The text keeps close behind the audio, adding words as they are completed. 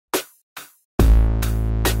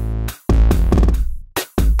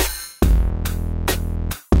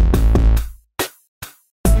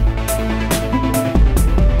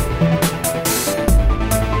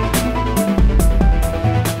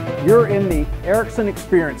Ericsson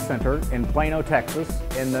Experience Center in Plano, Texas,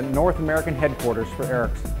 in the North American headquarters for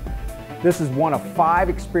Ericsson. This is one of 5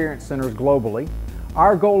 experience centers globally.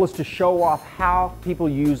 Our goal is to show off how people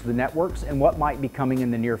use the networks and what might be coming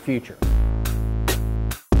in the near future.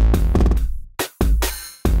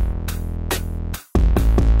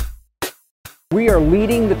 We are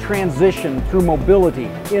leading the transition through mobility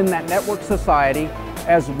in that network society,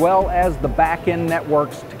 as well as the back-end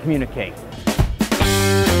networks to communicate.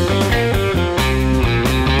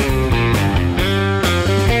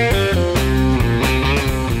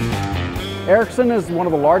 Ericsson is one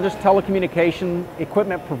of the largest telecommunication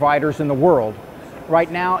equipment providers in the world.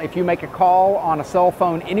 Right now, if you make a call on a cell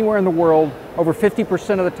phone anywhere in the world, over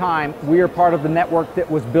 50% of the time, we are part of the network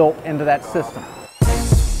that was built into that system.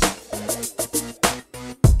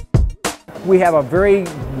 We have a very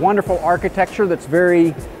wonderful architecture that's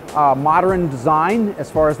very modern design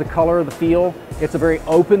as far as the color, the feel. It's a very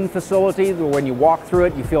open facility. When you walk through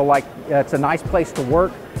it, you feel like it's a nice place to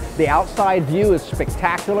work. The outside view is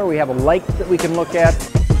spectacular. We have a lake that we can look at.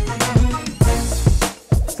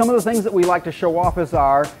 Some of the things that we like to show off is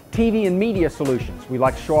our TV and media solutions. We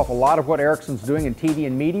like to show off a lot of what Ericsson's doing in TV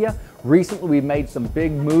and media. Recently, we've made some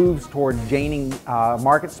big moves toward gaining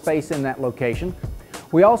market space in that location.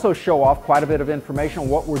 We also show off quite a bit of information on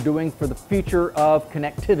what we're doing for the future of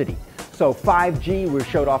connectivity. So 5G, we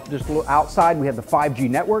showed off just a little outside, we have the 5G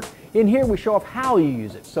network. In here, we show off how you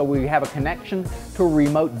use it. So we have a connection to a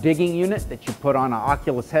remote digging unit that you put on an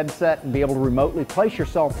Oculus headset and be able to remotely place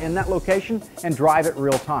yourself in that location and drive it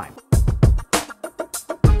real time.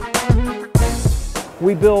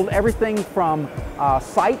 We build everything from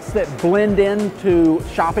sites that blend into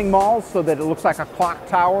shopping malls so that it looks like a clock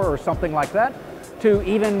tower or something like that, to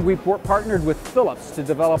even we've partnered with Philips to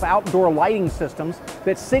develop outdoor lighting systems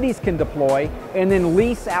that cities can deploy and then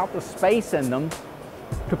lease out the space in them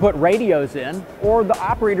to put radios in, or the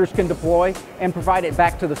operators can deploy and provide it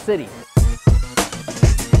back to the city.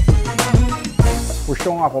 We're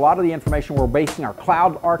showing off a lot of the information we're basing our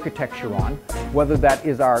cloud architecture on, whether that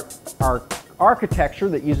is our architecture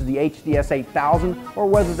that uses the HDS 8000 or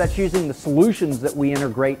whether that's using the solutions that we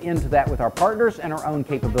integrate into that with our partners and our own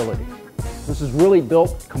capabilities. This is really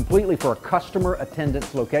built completely for a customer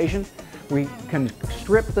attendance location. We can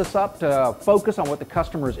strip this up to focus on what the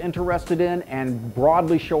customer is interested in and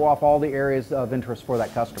broadly show off all the areas of interest for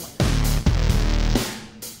that customer.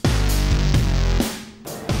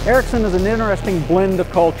 Ericsson is an interesting blend of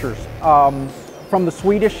cultures. From the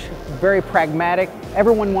Swedish, very pragmatic,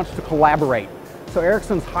 everyone wants to collaborate. So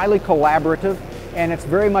Ericsson's highly collaborative and it's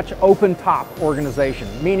very much open-top organization,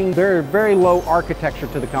 meaning very low architecture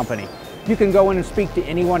to the company. You can go in and speak to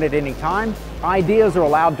anyone at any time. Ideas are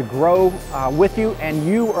allowed to grow with you, and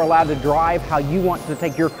you are allowed to drive how you want to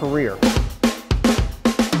take your career.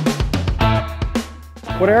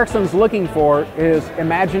 What Ericsson's looking for is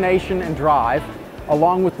imagination and drive,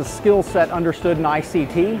 along with the skill set understood in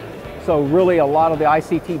ICT. So really a lot of the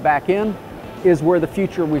ICT back end is where the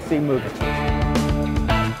future we see moving.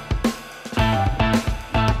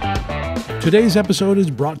 Today's episode is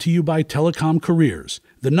brought to you by Telecom Careers,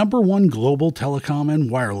 the #1 global telecom and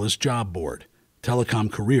wireless job board,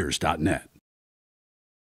 telecomcareers.net.